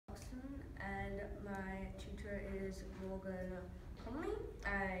tutor is Morgan Conley.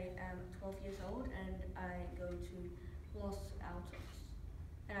 I am 12 years old and I go to Los Altos.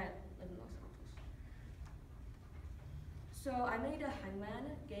 And I live in Los Altos. So I made a Hangman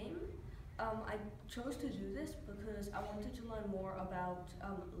game. I chose to do this because I wanted to learn more about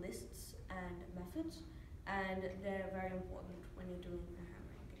lists and methods, and they're very important when you're doing a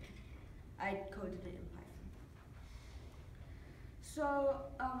Hangman game. I coded it in Python. So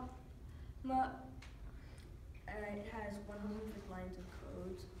it has 100 lines of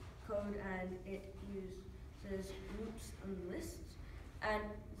code, and it uses loops and lists. And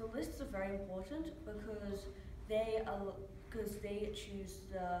the lists are very important because they choose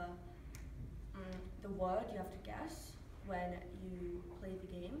the word you have to guess when you play the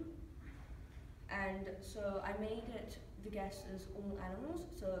game. And so I made the guesses all animals,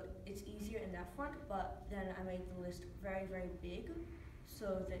 so it's easier in that front, but then I made the list very, very big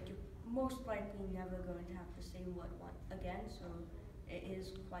so that you're most likely never going to have the same word again, so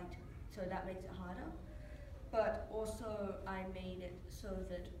that makes it harder. But also I made it so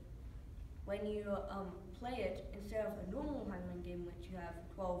that when you play it, instead of a normal Hangman game which you have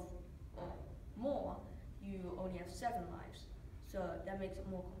 12 or more, you only have 7 lives. So that makes it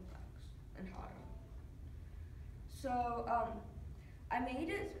more complex and harder. So I made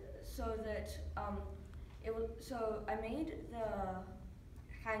it so that I made the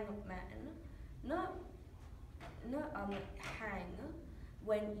Hangman not hang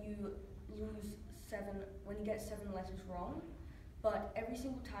when you get 7 letters wrong, but every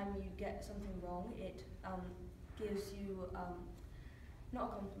single time you get something wrong, it gives you not a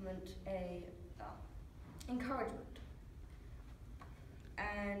compliment, a encouragement.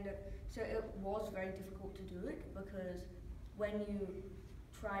 And so it was very difficult to do it because when you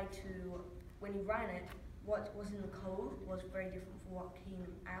ran it, what was in the code was very different from what came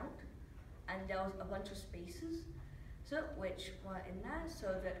out, and there was a bunch of spaces which were in there,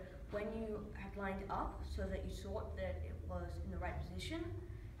 so that when you had lined up so that you thought that it was in the right position,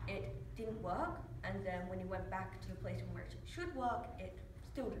 it didn't work, and then when you went back to the place where it should work, it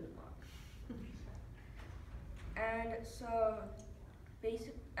still didn't work. And so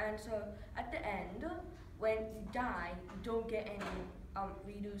at the end, when you die, you don't get any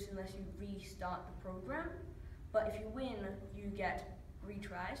redos unless you restart the program. But if you win, you get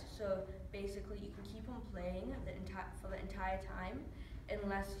retries. So basically, you can keep on playing for the entire time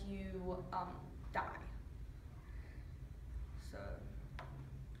unless you die. So.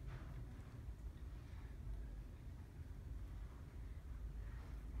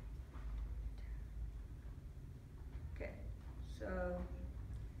 Okay, so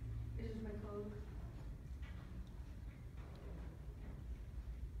this is my code.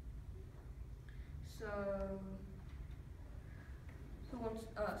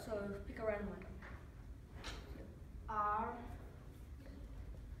 So pick a random letter. R.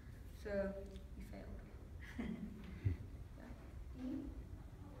 So you failed. E.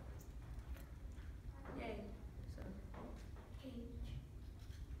 Yay. So H.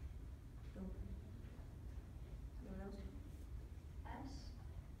 No. No one else? S.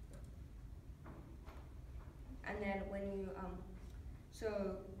 And then when you so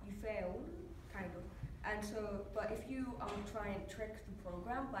you failed, kind of. And so, but if you try and trick the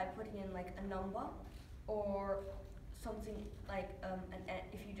program by putting in like a number or something like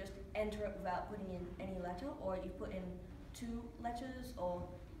if you just enter it without putting in any letter, or you put in 2 letters or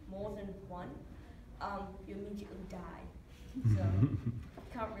more than 1, you immediately die. So you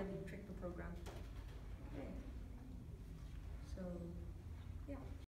can't really trick the program. Okay. So.